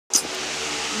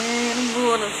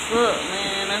bored as fuck,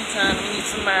 man. I'm trying to meet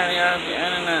somebody out there.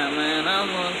 I don't know, man. I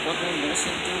don't know what the fuck I'm gonna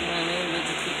shit do, man. They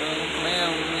bitches keep on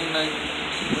playing with me like,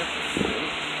 what the fuck?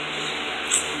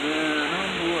 Man,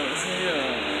 I'm bored as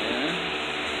hell, man.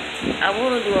 I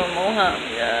wanna do a mohawk,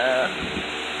 yeah.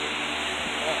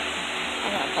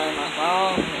 I gotta play my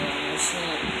phone, man, and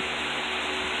shit.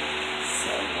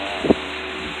 So,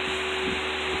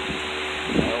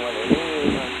 know what it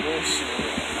is, like this shit.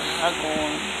 I'm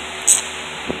going.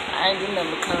 I ain't getting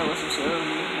nothing but color with some shit.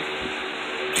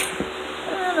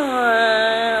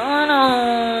 I know.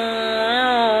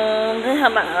 They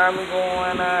have my army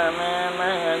going on, man. My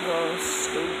hair goes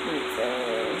stupid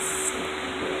fast.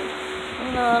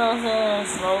 You know what I'm saying?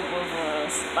 Slow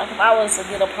was like if I was to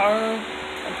get a perm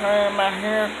and perm my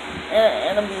hair,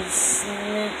 it'll be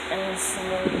slick and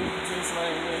smooth just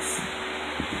like this.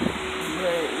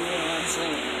 But you know what I'm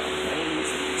saying?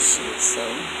 Lazy shit, so.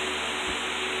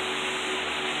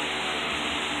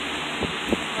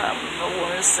 Probably the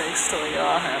worst sex toy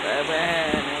y'all have ever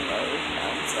had, and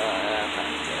I'm sorry, I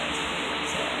apologize. I'm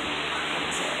sorry.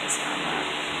 I'm not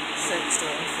sex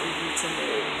toy for you to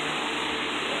make.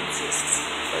 I'm just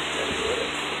fucked up with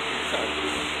it.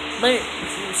 But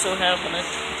if you so happen to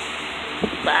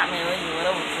buy me or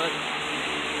whatever the fuck,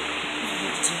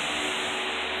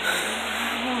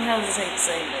 I won't hesitate to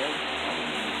say that.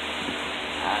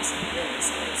 I said this,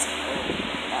 I said no,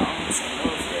 I said no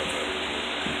filter.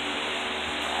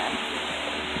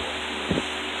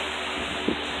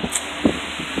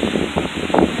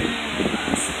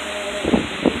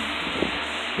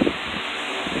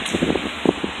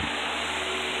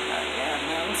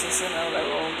 I know they're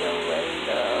gonna get ready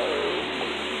to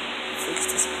fix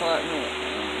this apartment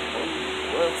and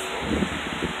work for it.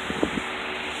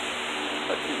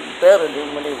 But it's better than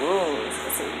what it was. I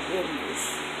said, goodness.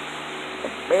 The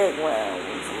background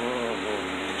was horrible.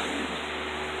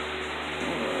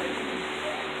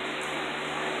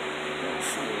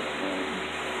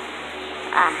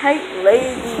 I hate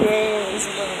lazy ass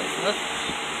motherfuckers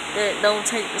that don't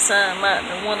take the time out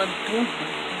to wanna do.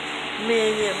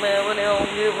 Men get mad when they don't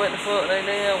get what the fuck they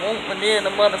damn want, but then the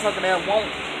motherfucker that want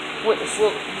what the fuck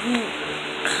you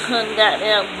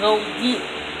goddamn go get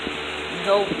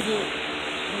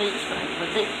me. But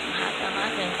they,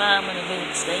 I can find when the bitch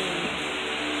stay.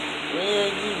 Well,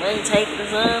 you ain't take the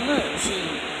time up, shit.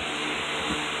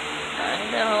 I ain't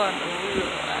that hard to real.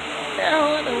 I ain't that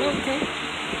hard to locate.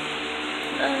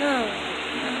 I know.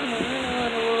 I ain't hard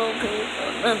to locate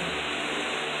or nothing.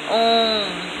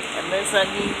 Unless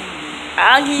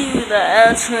I'll give you the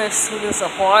address to this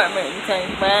apartment, you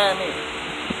can't find it.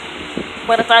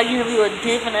 But if I give you a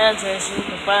different address, you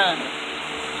can find it.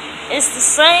 It's the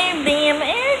same damn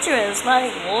address.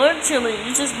 Like, literally,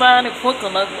 you just buying it quicker,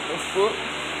 like, what the fuck?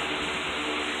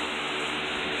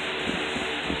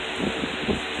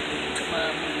 Come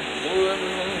on, boy,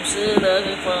 shit, I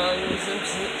can find you some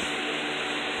shit.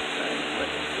 Like, what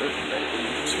the fuck, like,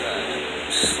 try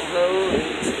slowly.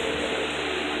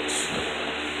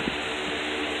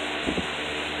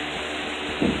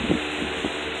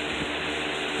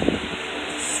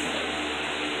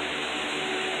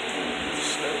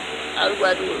 All you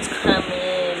gotta do is come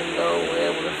in and go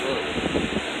wherever the fuck,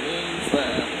 and then you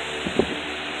find it.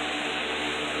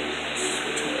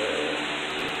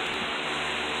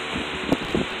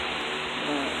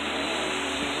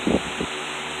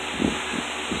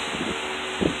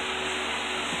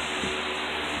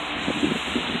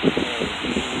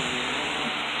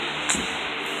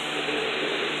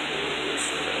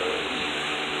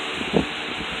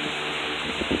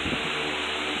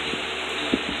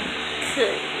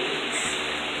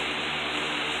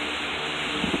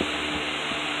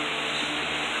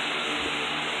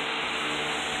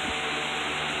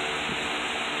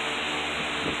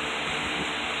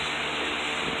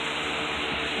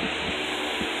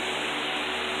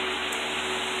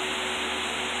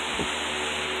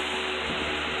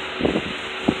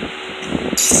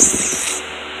 You